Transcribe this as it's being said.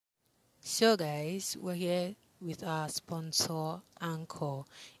So, guys, we're here with our sponsor, Anchor.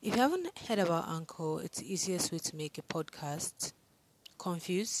 If you haven't heard about Anchor, it's the easiest way to make a podcast.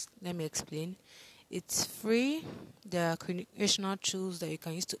 Confused? Let me explain. It's free. There are creational tools that you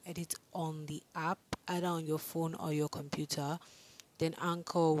can use to edit on the app, either on your phone or your computer. Then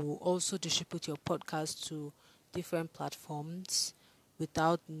Anchor will also distribute your podcast to different platforms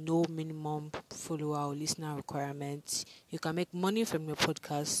without no minimum follower or listener requirements. You can make money from your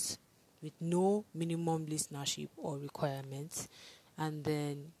podcast with no minimum listenership or requirements. And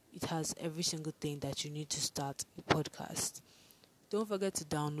then it has every single thing that you need to start a podcast. Don't forget to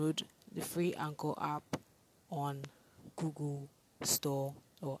download the free Anchor app on Google Store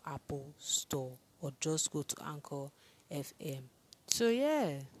or Apple Store, or just go to Anchor FM. So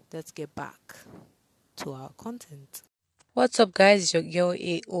yeah, let's get back to our content. What's up, guys? It's your girl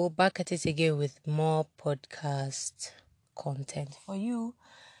AO back at it again with more podcast content for you.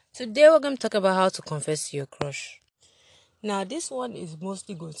 Today we're going to talk about how to confess to your crush. Now, this one is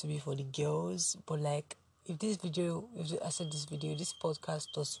mostly going to be for the girls, but like, if this podcast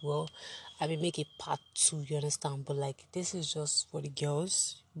does well, I will make a part 2, you understand? But like, this is just for the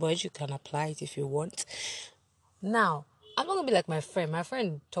girls. Boys, you can apply it if you want. Now, I'm not gonna be like my friend. My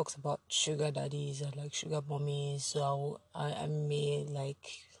friend talks about sugar daddies and like sugar mummies, so I may like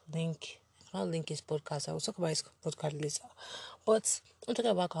I'll link his podcast. I will talk about his podcast later. But I'm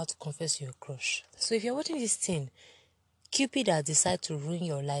talking about how to confess your crush. So if you're watching this thing, Cupid has decided to ruin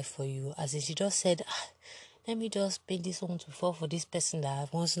your life for you, as in she just said, let me just pay this one to fall for this person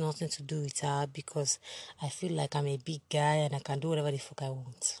that wants nothing to do with her because I feel like I'm a big guy and I can do whatever the fuck I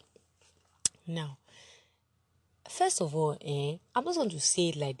want. Now, first of all, I'm just going to say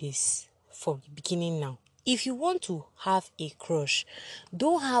it like this from the beginning now. If you want to have a crush,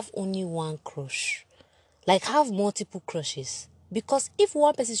 don't have only one crush. Like, have multiple crushes. Because if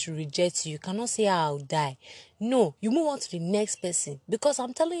one person should reject you, you cannot say, I'll die. No, you move on to the next person. Because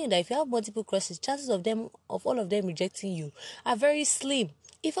I'm telling you that if you have multiple crushes, chances of all of them rejecting you are very slim.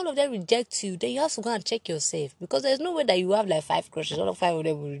 If all of them reject you, then you have to go and check yourself. Because there's no way that you have like 5 crushes, all of 5 of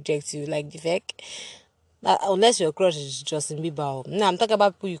them will reject you. Like the fact. Unless your crush is Justin Bieber. Now I'm talking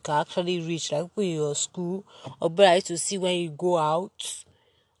about people you can actually reach, like people in your school, or people I used to see when you go out.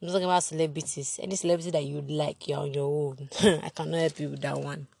 I'm talking about celebrities. Any celebrity that you like, you're on your own. I cannot help you with that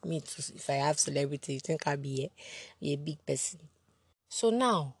one. Me too. If I have celebrity, you think I'll be a big person. So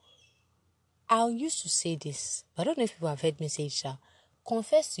now, I used to say this, but I don't know if people have heard me say it.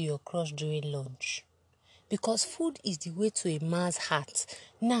 Confess to your crush during lunch. Because food is the way to a man's heart.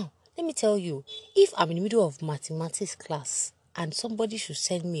 Now, let me tell you, if I'm in the middle of mathematics class and somebody should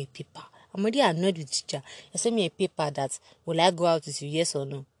send me a paper, I'm already annoyed with the teacher. You send me a paper that, will I go out with you, yes or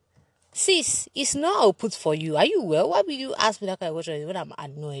no? Sis, it's not output for you. Are you well? Why will you ask me that kind of question when I'm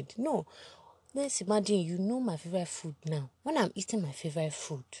annoyed? No. Let's imagine you know my favorite food now. When I'm eating my favorite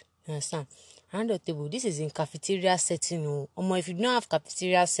food, you understand? Around the table, this is in cafeteria setting. If you don't have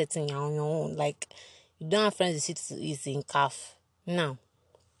cafeteria setting, you're on your own. Like, you don't have friends to sit is in caf. Now,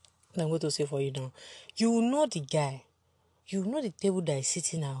 I'm going to say for you now. You will know the guy. You will know the table that is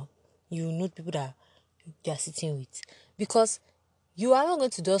sitting out. You will know the people that you are sitting with. Because you are not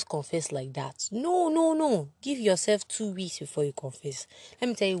going to just confess like that. No, no, no. Give yourself 2 weeks before you confess. Let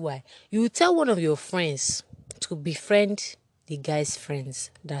me tell you why. You will tell one of your friends to befriend the guy's friends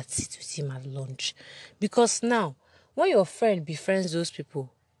that sit with him at lunch. Because now, when your friend befriends those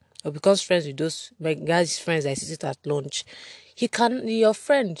people, or becomes friends with those guys' friends that sit at lunch, your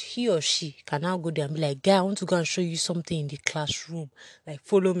friend, he or she can now go there and be like, guy, I want to go and show you something in the classroom. Like,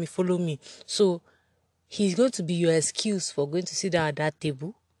 follow me, follow me. So he's going to be your excuse for going to sit down at that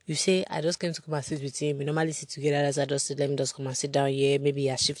table. You say, I just came to come and sit with him. We normally sit together. As I just said, let me just come and sit down here. Maybe he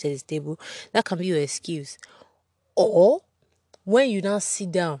has shifted his table. That can be your excuse. Or when you now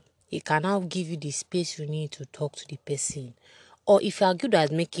sit down, he can now give you the space you need to talk to the person. Or if you are good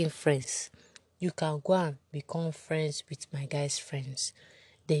at making friends, you can go and become friends with my guy's friends.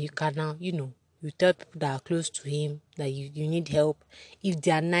 Then you can now, you tell people that are close to him that you need help. If they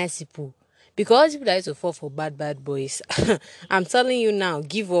are nice people, because people that used to fall for bad boys, I'm telling you now,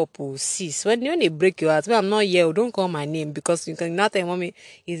 give up, sis. When they break your heart, well, I'm not here, don't call my name, because you can not tell mommy,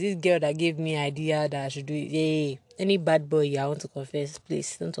 is this girl that gave me idea that I should do it. Yeah. Any bad boy I want to confess,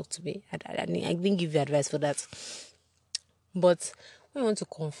 please don't talk to me. I didn't give you advice for that. But when you want to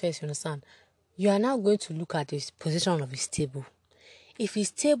confess, you understand, you are now going to look at the position of his table. If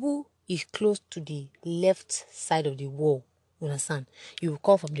his table is close to the left side of the wall, you understand, you will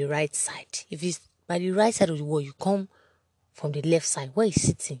come from the right side. If it's by the right side of the wall, you come from the left side where he's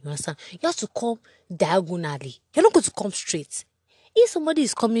sitting, you understand. You have to come diagonally. You're not going to come straight. If somebody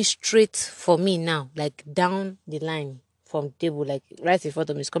is coming straight for me now, like down the line from the table, like right in front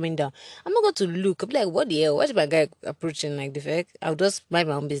of me, is coming down, I'm not going to look. I'm like, what the hell? What's my guy approaching like the fuck? I'll just mind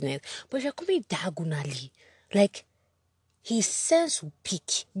my own business. But if you're coming diagonally, like his sense will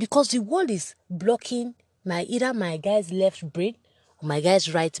peak because the wall is blocking either my guy's left brain or my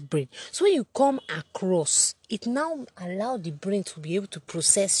guy's right brain. So when you come across, it now allow the brain to be able to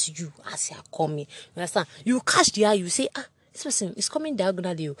process you as you are coming. You understand? You catch the eye, you say, this person is coming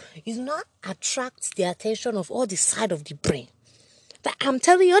diagonally. It now attracts the attention of all the side of the brain. But I'm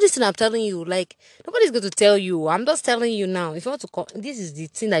telling you, all this thing I'm telling you, like, nobody's going to tell you. I'm just telling you now. If you want to, this is the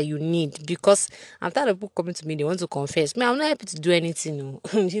thing that you need because I'm tired of people coming to me, they want to confess. Man, I'm not happy to do anything. No.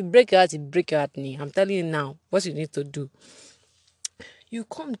 If you break your heart, you break your heart. I'm telling you now what you need to do. You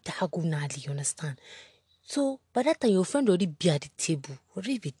come diagonally, you understand? So by that time, your friend already be at the table,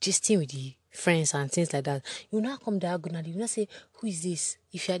 already be gisting with the friends and things like that. You now come diagonally. You now say, "Who is this?"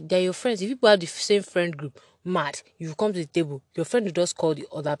 If they're your friends, if people have the same friend group, mad, you come to the table. Your friend will just call the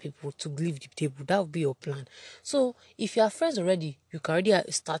other people to leave the table. That would be your plan. So if you are friends already, you can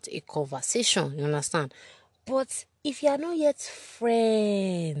already start a conversation. You understand? But if you are not yet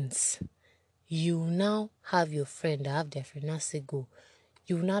friends, you now have your friend. I have their friend. Now say go.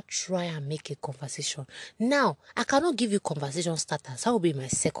 You will not try and make a conversation. Now, I cannot give you conversation starters. That will be my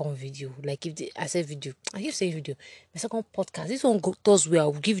second video. Like if I say video, I keep saying video. My second podcast. This one does well. I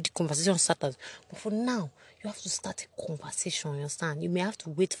will give you the conversation starters. But for now, you have to start a conversation. You understand? You may have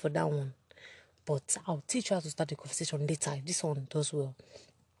to wait for that one. But I'll teach you how to start a conversation later if this one does well.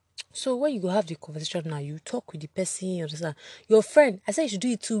 So when you go have the conversation now, you talk with the person, you understand? Your friend, I said you should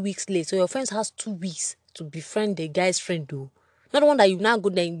do it 2 weeks late. So your friend has 2 weeks to befriend the guy's friend though. Not the one that you now go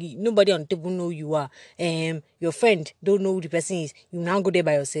there, nobody on the table know you are. Your friend don't know who the person is. You now go there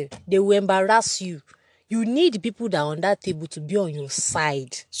by yourself. They will embarrass you. You need people that are on that table to be on your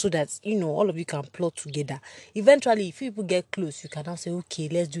side so that, all of you can plot together. Eventually, if people get close, you can now say, okay,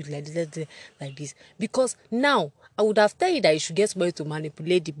 let's do it like this, let's do it like this. Because now, I would have told you that you should get somebody to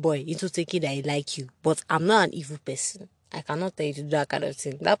manipulate the boy into thinking that he like you. But I'm not an evil person. I cannot tell you to do that kind of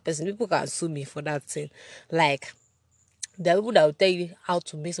thing. That person, people can sue me for that thing. Like, there are people that will tell you how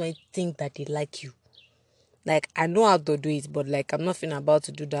to make somebody think that they like you. Like, I know how to do it, but like, I'm not feeling about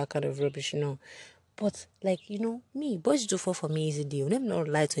to do that kind of rubbish, But like, me, boys do fall for me easily. Let me not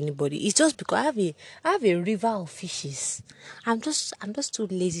lie to anybody. It's just because I have a river of fishes. I'm just too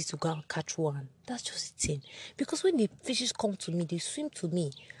lazy to go and catch one. That's just the thing. Because when the fishes come to me, they swim to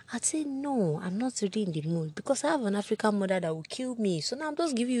me. I'd say no, I'm not really in the mood because I have an African mother that will kill me. So now I'm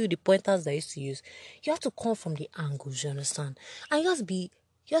just giving you the pointers that I used to use. You have to come from the angles, you understand? And you have to be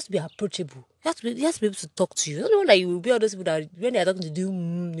approachable. You have to be able to talk to you. You don't know that you will be all those people that when they are talking to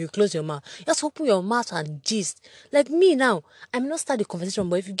you, you close your mouth. You have to open your mouth and gist. Like me now, I may not start the conversation,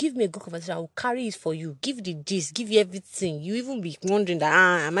 but if you give me a good conversation, I will carry it for you. Give the gist, give you everything. You even be wondering that,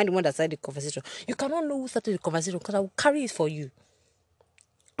 am I the one that started the conversation? You cannot know who started the conversation because I will carry it for you.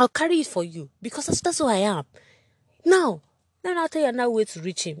 I'll carry it for you because that's who I am. Now, let me tell you another way to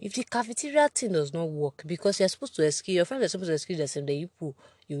reach him. If the cafeteria thing does not work, because you're supposed to excuse, your friends are supposed to excuse themselves, then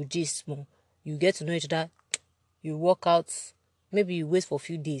you gist more. You get to know each other, you work out, maybe you wait for a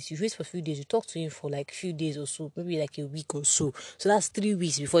few days. You wait for a few days, you talk to him for like a few days or so, maybe like a week or so. So that's 3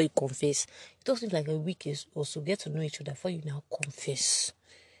 weeks before you confess. You talk to him like a week or so, get to know each other before you now confess.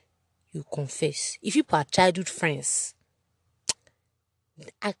 You confess. If you are childhood friends,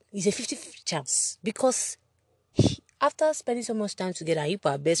 it's a 50-50 chance because after spending so much time together, you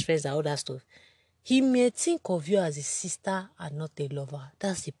are best friends and all that stuff, he may think of you as a sister and not a lover.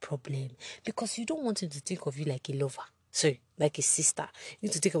 That's the problem. Because you don't want him to think of you like a lover. Sorry, like a sister. You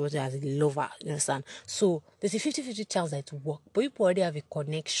need to think about it as a lover. You understand? So there's a 50-50 chance that it will work. But you already have a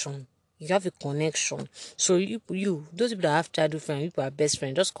connection. You have a connection. So those people that have childhood friends, people are best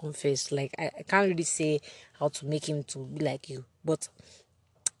friends, just confess. Like I can't really say how to make him to be like you. But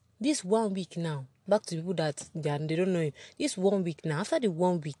this 1 week now, back to people that they don't know you. This 1 week now, after the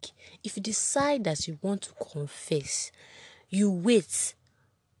 1 week, if you decide that you want to confess, you wait.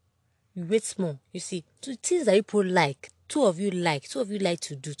 You wait small. You see, the things that people like, two of you like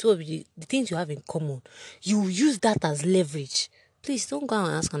to do, two of you, the things you have in common, you use that as leverage. Please don't go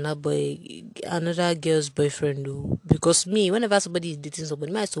and ask another girl's boyfriend, though. Because me, whenever somebody is dating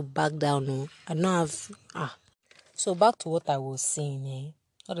somebody, I have to back down, no. I don't have, So back to what I was saying,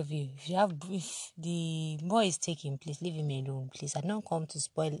 All of you, if the boy is taking, please leave him alone, please. I don't come to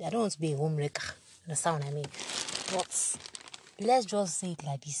spoil. I don't want to be a homewrecker. Understand what I mean? But let's just say it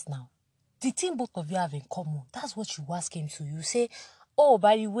like this now. The thing both of you have in common, that's what you ask him to. You say, oh,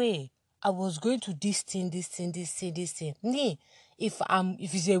 by the way, I was going to this thing. Me, if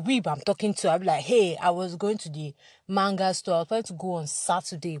it's a weeb I'm talking to, I'll be like, hey, I was going to the manga store. I was planning to go on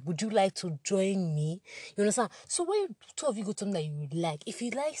Saturday. Would you like to join me? You understand? So when two of you go to something that you would like, if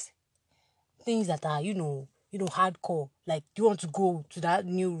he likes things that are, hardcore, like you want to go to that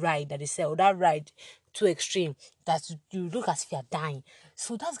new ride that they sell, that ride too extreme, that you look as if you're dying.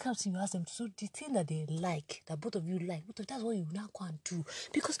 So that's the kind of thing you ask them. So the thing that they like, that both of you like, that's what you now go and do.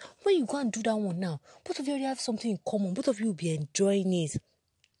 Because when you go and do that one now, both of you already have something in common. Both of you will be enjoying it.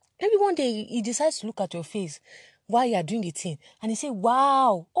 Maybe one day he decides to look at your face while you are doing the thing and he say,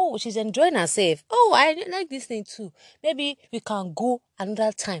 wow, oh, she's enjoying herself. Oh, I like this thing too. Maybe we can go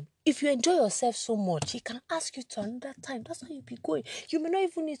another time. If you enjoy yourself so much, he can ask you to another time. That's how you'll be going. You may not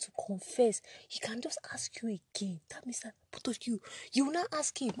even need to confess. He can just ask you again. That means that both of you, you will not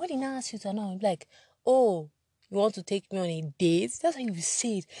ask him. When he now asks you to now, like, oh, you want to take me on a date? That's how you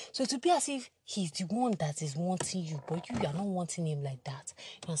say it. So to be as if he's the one that is wanting you, but you are not wanting him like that.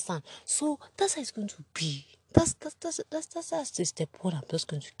 You understand? So that's how it's going to be. That's the step one I'm just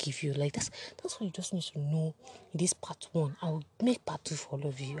going to give you. Like that's what you just need to know in this part one. I will make part two for all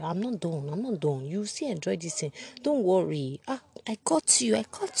of you. I'm not done. You still enjoy this thing. Don't worry. I got you. I'm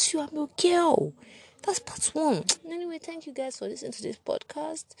your girl. That's part one. Anyway, thank you guys for listening to this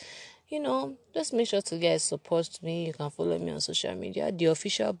podcast. Just make sure to guys support me. You can follow me on social media. The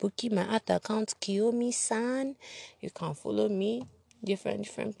official Bookie, my art account, Kiyomi-san. You can follow me different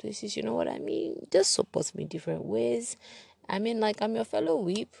places. You know what I mean? Just support me different ways. I mean, like, I'm your fellow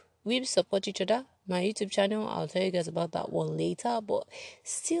weeb. Weebs support each other. My YouTube channel, I'll tell you guys about that one later. But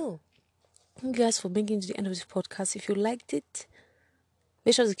still, thank you guys for making it to the end of this podcast. If you liked it,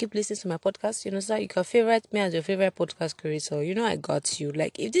 make sure to keep listening to my podcast. So you can favorite me as your favorite podcast creator. I got you.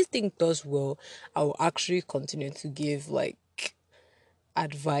 Like, if this thing does well, I will actually continue to give, like,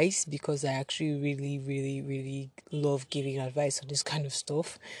 advice, because I actually really, really, really love giving advice on this kind of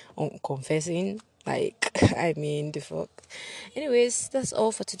stuff, on confessing. Like, I mean, the fuck. Anyways, that's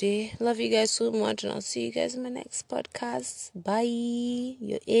all for today. Love you guys so much, and I'll see you guys in my next podcast. Bye.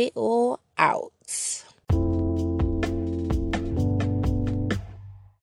 Your AO out.